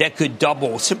that could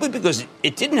double simply because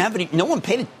it didn't have no one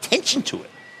paid attention to it,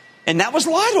 and that was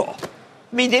Lidl.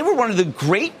 They were one of the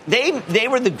great. They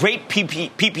were the great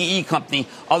PPE company,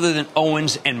 other than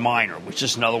Owens and Minor, which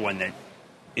is another one that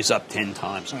is up 10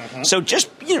 times. Mm-hmm. So just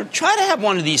try to have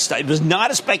one of these stocks. It was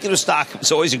not a speculative stock.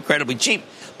 It's always incredibly cheap,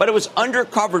 but it was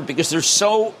undercovered because there's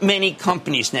so many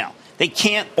companies now. They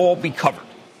can't all be covered.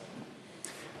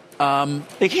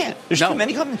 They can't. There's too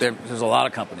many companies. There's a lot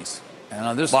of companies.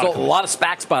 There's still a lot of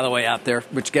SPACs, by the way, out there,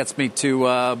 which gets me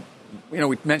to.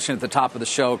 We mentioned at the top of the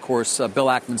show, of course, Bill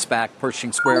Ackman's back,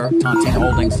 Pershing Square, Tontine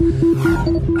Holdings.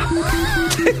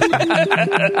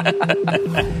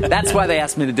 That's why they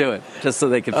asked me to do it, just so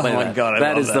they could play that. Oh, my God,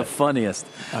 that is the funniest.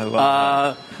 I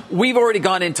love that. We've already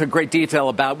gone into great detail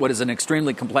about what is an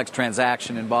extremely complex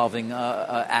transaction involving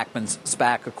Ackman's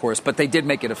SPAC, of course, but they did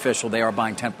make it official. They are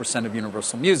buying 10% of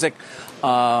Universal Music,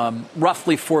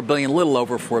 roughly $4 billion, a little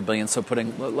over $4 billion, so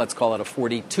let's call it a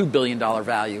 $42 billion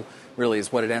value. Really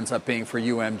is what it ends up being for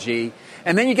UMG.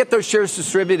 And then you get those shares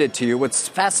distributed to you. What's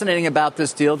fascinating about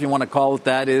this deal, if you want to call it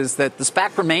that, is that the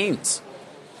SPAC remains.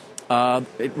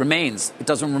 It remains. It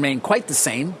doesn't remain quite the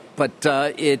same, but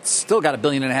it's still got $1.5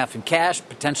 billion in cash,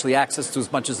 potentially access to as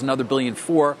much as another $1.4 billion.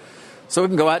 So it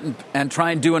can go out and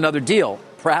try and do another deal,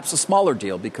 perhaps a smaller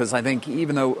deal, because I think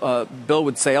even though Bill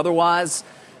would say otherwise,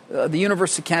 the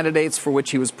universe of candidates for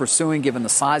which he was pursuing, given the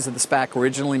size of the SPAC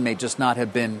originally, may just not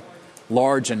have been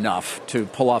large enough to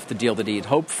pull off the deal that he had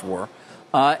hoped for.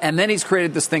 And then he's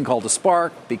created this thing called a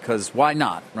SPARC, because why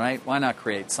not, right? Why not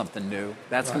create something new?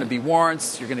 That's right. Going to be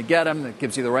warrants. You're going to get them. That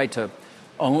gives you the right to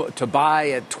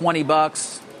buy at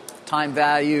 $20, time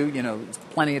value,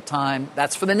 plenty of time.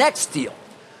 That's for the next deal.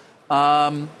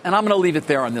 And I'm going to leave it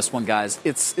there on this one, guys.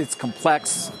 It's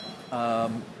complex.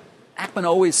 Ackman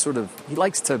always he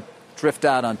likes to drift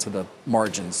out onto the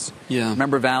margins. Yeah.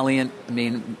 Remember Valiant?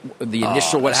 The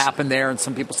initial what happened there, and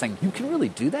some people saying, you can really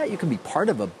do that? You can be part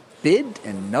of a bid?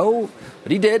 And no,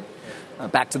 but he did.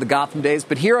 Back to the Gotham days.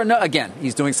 But here, again,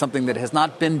 he's doing something that has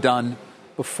not been done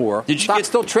before. Stock's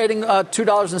still trading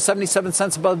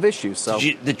 $2.77 above issue. So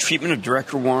the treatment of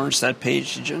director warrants, that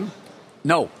page, did you?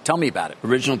 No, tell me about it.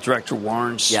 Original director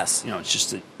warrants. Yes. It's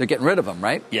just they're getting rid of them,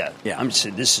 right? Yeah. I'm just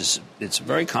saying it's a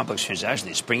very complex transaction.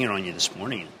 They spring it on you this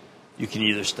morning. You can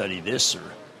either study this or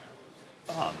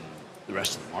the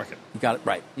rest of the market. You got it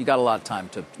right. You got a lot of time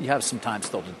you have some time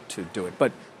still to do it.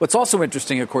 But what's also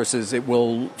interesting, of course, is it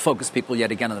will focus people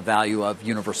yet again on the value of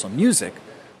Universal Music,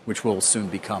 which will soon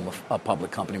become a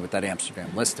public company with that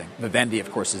Amsterdam listing. Vivendi,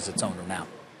 of course, is its owner now.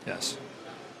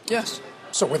 Yes.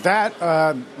 So with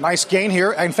that, nice gain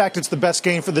here. In fact, it's the best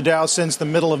gain for the Dow since the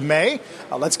middle of May.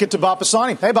 Let's get to Bob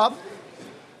Pisani. Hey, Bob.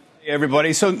 Hey,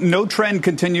 everybody. So no trend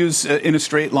continues in a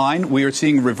straight line. We are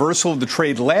seeing reversal of the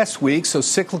trade last week. So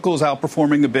cyclicals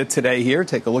outperforming a bit today here.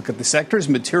 Take a look at the sectors.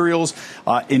 Materials,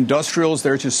 industrials,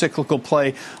 there's your cyclical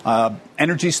play.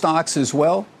 Energy stocks as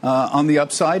well on the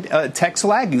upside. Tech's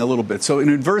lagging a little bit. So in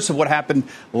inverse of what happened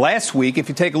last week, if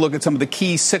you take a look at some of the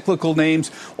key cyclical names,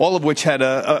 all of which had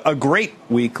a great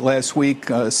week last week,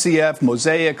 CF,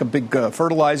 Mosaic, a big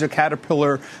fertilizer,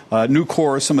 Caterpillar,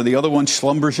 Nucor, some of the other ones,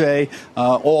 Schlumberger,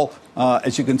 all,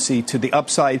 as you can see, to the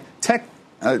upside. Tech,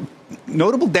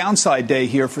 notable downside day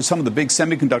here for some of the big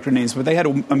semiconductor names, but they had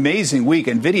an amazing week.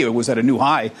 NVIDIA was at a new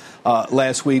high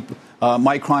last week.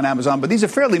 Micron, Amazon, but these are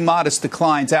fairly modest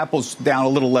declines. Apple's down a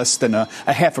little less than a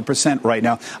 0.5% right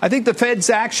now. I think the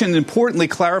Fed's action importantly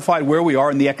clarified where we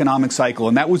are in the economic cycle,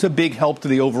 and that was a big help to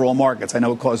the overall markets. I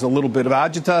know it caused a little bit of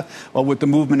agita with the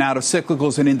movement out of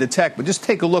cyclicals and into tech, but just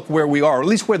take a look where we are, or at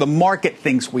least where the market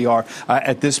thinks we are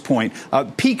at this point.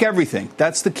 Peak everything.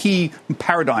 That's the key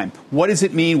paradigm. What does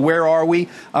it mean? Where are we?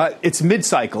 It's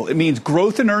mid-cycle. It means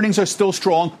growth and earnings are still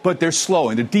strong, but they're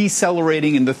slowing. They're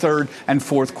decelerating in the third and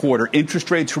fourth quarter. Interest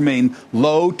rates remain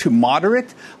low to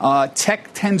moderate. Tech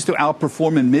tends to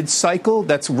outperform in mid-cycle.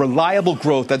 That's reliable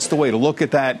growth. That's the way to look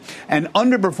at that. And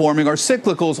underperforming are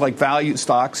cyclicals like value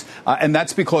stocks. And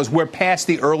that's because we're past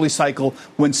the early cycle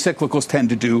when cyclicals tend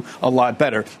to do a lot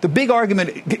better. The big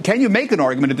argument, can you make an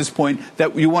argument at this point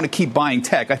that you want to keep buying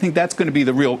tech? I think that's going to be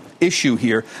the real issue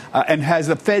here. And has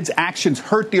the Fed's actions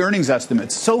hurt the earnings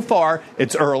estimates? So far,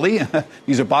 it's early.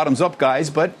 These are bottoms-up guys,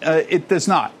 but it does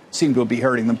not seem to be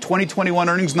hurting them. 2021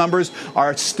 earnings numbers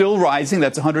are still rising.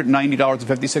 That's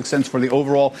 $190.56 for the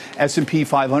overall S&P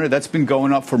 500. That's been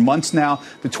going up for months now.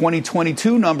 The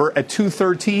 2022 number at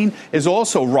 213 is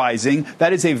also rising.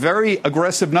 That is a very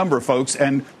aggressive number, folks.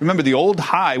 And remember, the old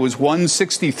high was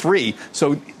 163.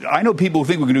 So I know people who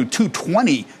think we can do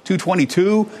 220,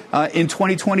 222 in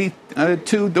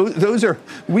 2022.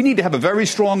 We need to have a very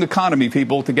strong economy,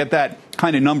 people, to get that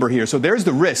kind of number here. So there's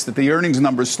the risk that the earnings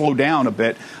numbers slow down a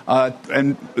bit.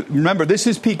 And remember, this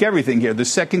is peak everything here. The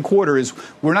second quarter is,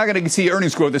 we're not going to see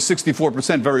earnings growth at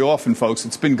 64% very often, folks.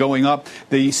 It's been going up.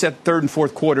 The third and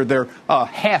fourth quarter, they're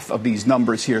half of these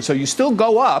numbers here. So you still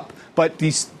go up, but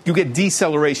you get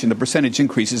deceleration. The percentage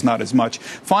increase is not as much.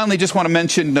 Finally, just want to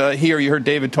mention here, you heard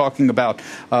David talking about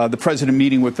the president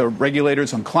meeting with the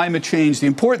regulators on climate change. The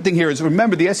important thing here is,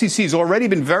 remember, the SEC has already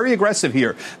been very aggressive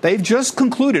here. They've just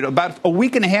concluded about a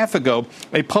week and a half ago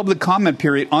a public comment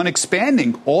period on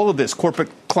expanding all of this corporate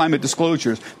climate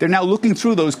disclosures. They're now looking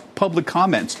through those public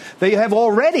comments. They have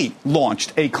already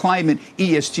launched a climate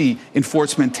ESG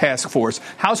enforcement task force.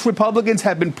 House Republicans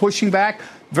have been pushing back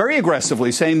very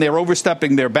aggressively, saying they're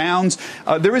overstepping their bounds.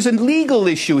 There is a legal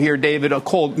issue here, David,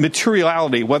 called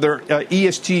materiality, whether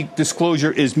ESG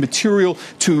disclosure is material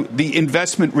to the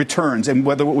investment returns and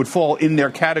whether it would fall in their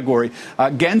category.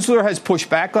 Gensler has pushed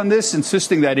back on this,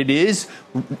 insisting that it is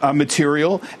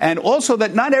material, and also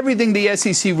that not everything the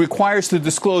SEC requires to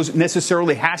disclose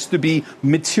necessarily has to be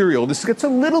material. This gets a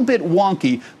little bit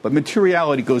wonky, but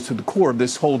materiality goes to the core of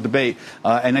this whole debate,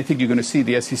 and I think you're going to see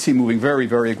the SEC moving very,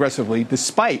 very aggressively,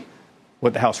 despite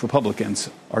what the House Republicans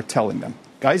are telling them.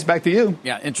 Guys, back to you.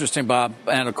 Yeah, interesting, Bob.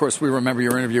 And, of course, we remember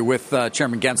your interview with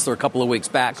Chairman Gensler a couple of weeks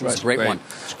back. It was a great one.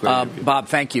 Bob,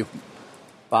 thank you.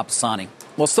 Bob Pisani.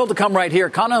 Well, still to come right here,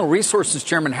 Continental Resources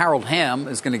Chairman Harold Hamm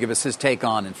is going to give us his take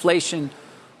on inflation,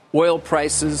 oil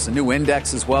prices, a new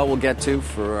index as well we'll get to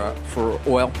for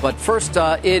oil. But first,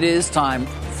 it is time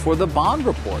for the bond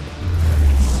report.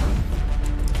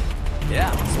 Yeah,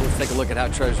 so let's take a look at how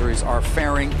treasuries are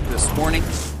faring this morning.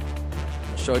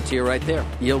 I'll show it to you right there.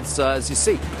 Yields, as you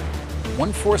see,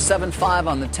 1.475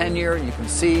 on the 10-year. You can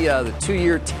see the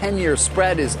 2-year, 10-year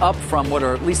spread is up from what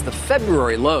are at least the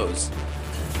February lows.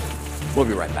 We'll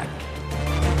be right back.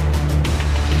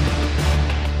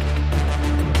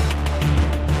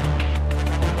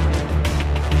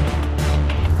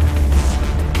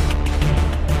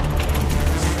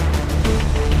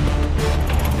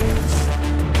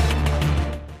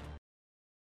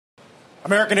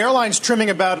 American Airlines trimming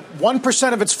about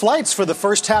 1% of its flights for the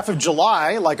first half of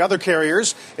July. Like other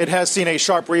carriers, it has seen a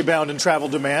sharp rebound in travel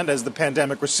demand as the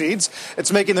pandemic recedes.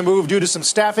 It's making the move due to some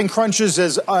staffing crunches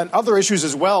and other issues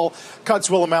as well. Cuts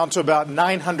will amount to about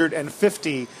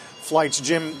 950 flights.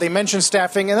 Jim, they mentioned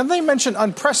staffing, and then they mentioned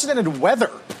unprecedented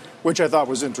weather, which I thought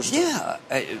was interesting. Yeah,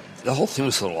 the whole thing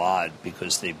was a little odd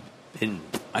because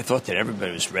I thought that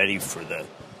everybody was ready for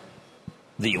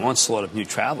the onslaught of new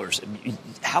travelers.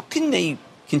 How can they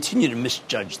continue to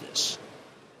misjudge this?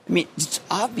 I mean, it's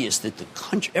obvious that the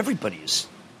country, everybody is.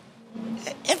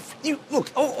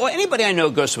 Anybody I know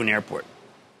goes to an airport.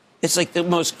 It's like the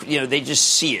most, they just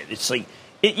see it. It's like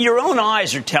your own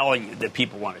eyes are telling you that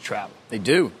people want to travel. They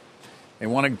do. They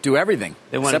want to do everything.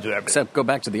 They want to do everything. Except go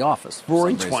back to the office.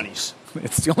 Roaring 20s.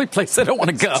 It's the only place they don't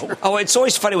want to go. Oh, it's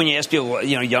always funny when you ask people,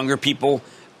 younger people,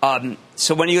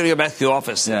 so when are you going to go back to the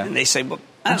office? Yeah. And they say, well,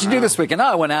 what did you do this weekend? Oh,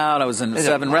 I went out. I was in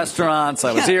 7 restaurants.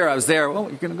 I was here. I was there. Well,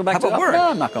 you're going to go back to work? No,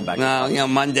 I'm not going back to work. No,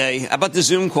 Monday. How about the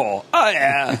Zoom call? Oh,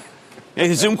 yeah.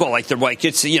 The Zoom call, like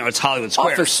it's Hollywood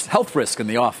Squares. Office health risk in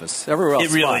the office. Everywhere else.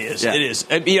 It really is. Yeah. It is.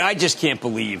 I just can't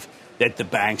believe that the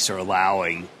banks are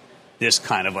allowing this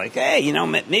kind of like, hey,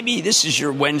 maybe this is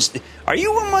your Wednesday. Are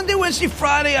you on Monday, Wednesday,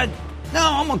 Friday? No,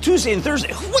 I'm on Tuesday and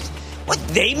Thursday. What,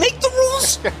 they make the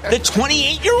rules? The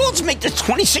 28-year-olds make the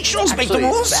 26-year-olds make the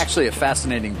rules? It's actually a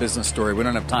fascinating business story. We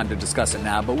don't have time to discuss it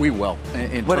now, but we will.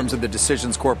 In terms of the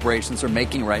decisions corporations are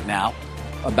making right now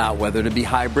about whether to be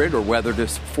hybrid or whether to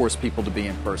force people to be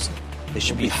in person. They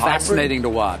should be fascinating to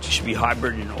watch. It should be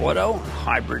hybrid in auto,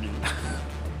 hybrid in...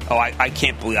 Oh, I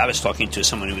can't believe I was talking to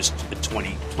someone who was a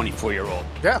 24-year-old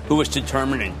who was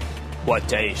determining what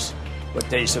days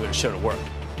they're going to show to work.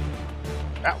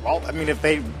 Well, I mean, if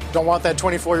they don't want that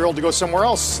 24-year-old to go somewhere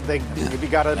else, they maybe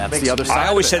got to make the other side. I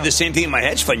always said the same thing in my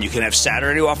hedge fund. You can have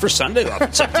Saturday off or Sunday off.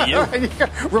 It's up to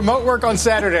you. Remote work on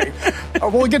Saturday.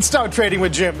 We'll get started trading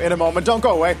with Jim in a moment. Don't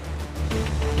go away.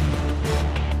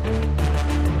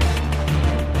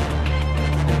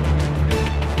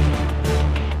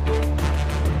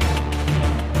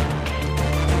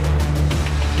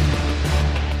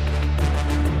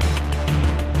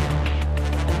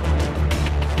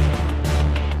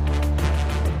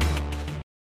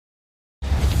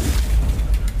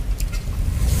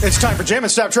 It's time for Jim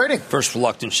and Stop Trading. First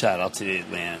reluctant shout out to the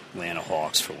Atlanta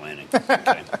Hawks for winning.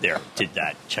 Okay, there, did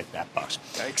that. Check that box.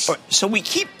 Thanks. So we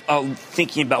keep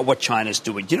thinking about what China's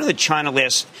doing. Do you know that China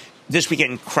this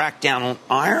weekend cracked down on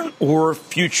iron ore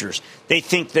futures? They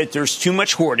think that there's too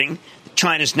much hoarding.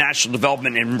 China's National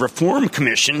Development and Reform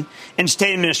Commission and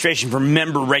State Administration for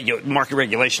Market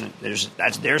Regulation. There's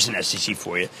an SEC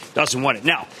for you. Doesn't want it.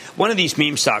 Now, one of these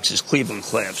meme stocks is Cleveland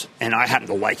Cliffs, and I happen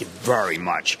to like it very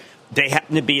much. They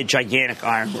happen to be a gigantic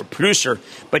iron ore producer,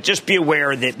 but just be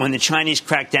aware that when the Chinese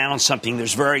crack down on something,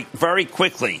 there's very, very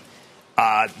quickly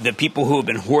the people who have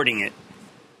been hoarding it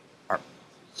are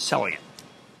selling it.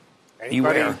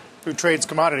 Anybody who trades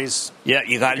commodities. Yeah,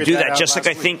 you got to do that. Just like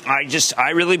I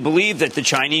really believe that the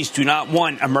Chinese do not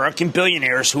want American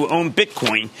billionaires who own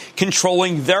Bitcoin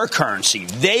controlling their currency.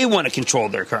 They want to control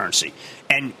their currency.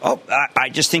 And I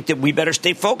just think that we better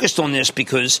stay focused on this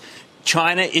because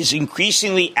China is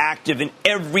increasingly active in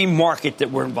every market that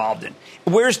we're involved in.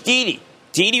 Where's Didi?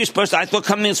 Didi was supposed to, I thought,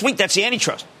 coming this week. That's the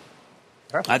antitrust.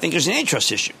 I think there's an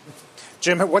antitrust issue.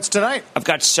 Jim, what's tonight? I've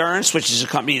got Cerence, which is a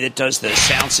company that does the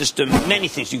sound system, many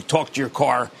things. You talk to your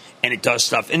car, and it does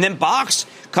stuff. And then Box,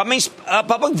 coming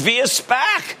public via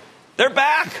SPAC. They're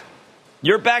back.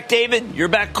 You're back, David. You're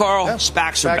back, Carl. Yeah.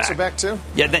 SPACs are back. SPACs are back, too.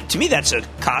 Yeah, to me, that's a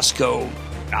Costco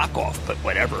knockoff, but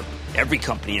whatever. Every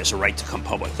company has a right to come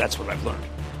public. That's what I've learned.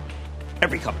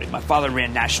 Every company. My father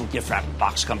ran National Gift Wrap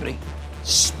Box Company.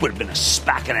 Would have been a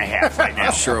SPAC and a half right now.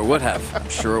 I'm sure it would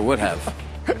have.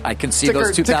 I can see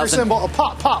those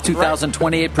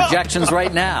 2028 projections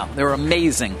right now. They're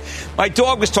amazing. My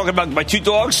dog was talking about my two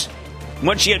dogs.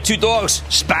 Once you have two dogs,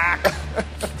 SPAC.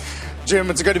 Jim,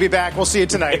 it's good to be back. We'll see you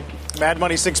tonight. Mad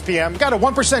Money, 6 p.m. Got a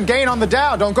 1% gain on the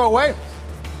Dow. Don't go away.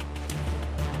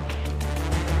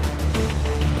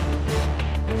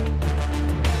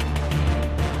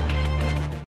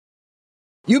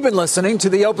 You've been listening to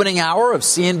the opening hour of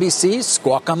CNBC's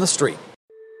Squawk on the Street.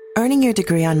 Earning your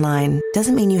degree online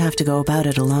doesn't mean you have to go about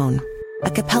it alone.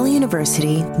 At Capella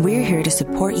University, we're here to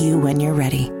support you when you're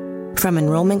ready. From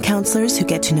enrollment counselors who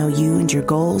get to know you and your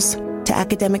goals, to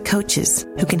academic coaches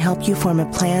who can help you form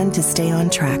a plan to stay on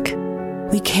track.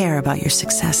 We care about your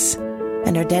success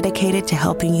and are dedicated to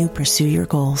helping you pursue your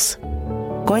goals.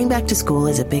 Going back to school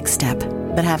is a big step,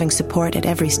 but having support at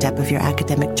every step of your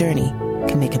academic journey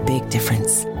can make a big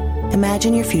difference.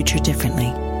 Imagine your future differently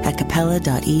at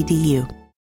capella.edu.